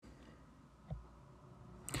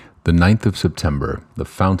The 9th of September, the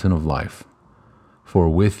fountain of life. For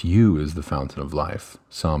with you is the fountain of life.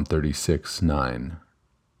 Psalm 36:9.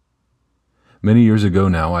 Many years ago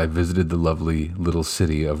now, I visited the lovely little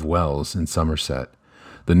city of Wells in Somerset.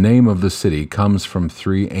 The name of the city comes from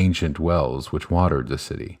 3 ancient wells which watered the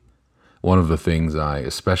city. One of the things I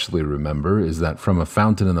especially remember is that from a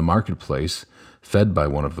fountain in the marketplace, fed by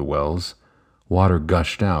one of the wells, water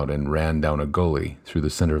gushed out and ran down a gully through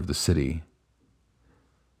the center of the city.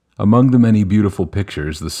 Among the many beautiful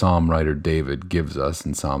pictures the psalm writer David gives us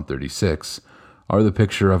in Psalm 36 are the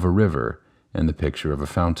picture of a river and the picture of a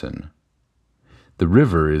fountain. The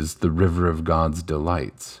river is the river of God's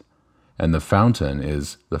delights, and the fountain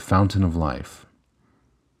is the fountain of life.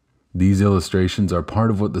 These illustrations are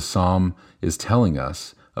part of what the psalm is telling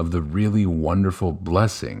us of the really wonderful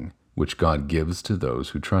blessing which God gives to those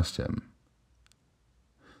who trust Him.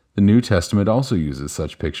 The New Testament also uses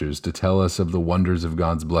such pictures to tell us of the wonders of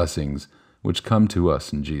God's blessings which come to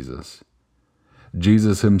us in Jesus.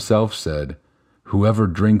 Jesus Himself said, "Whoever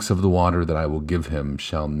drinks of the water that I will give him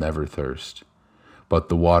shall never thirst, but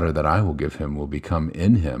the water that I will give him will become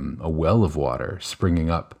in him a well of water springing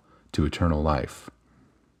up to eternal life."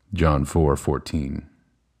 John 4:14.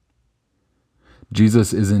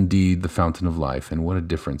 Jesus is indeed the fountain of life, and what a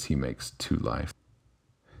difference He makes to life.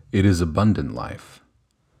 It is abundant life.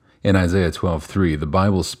 In Isaiah 12:3, the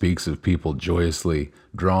Bible speaks of people joyously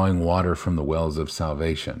drawing water from the wells of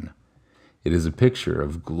salvation. It is a picture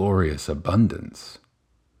of glorious abundance.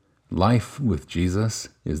 Life with Jesus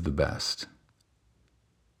is the best.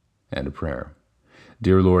 And a prayer.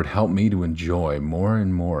 Dear Lord, help me to enjoy more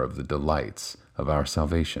and more of the delights of our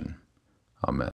salvation. Amen.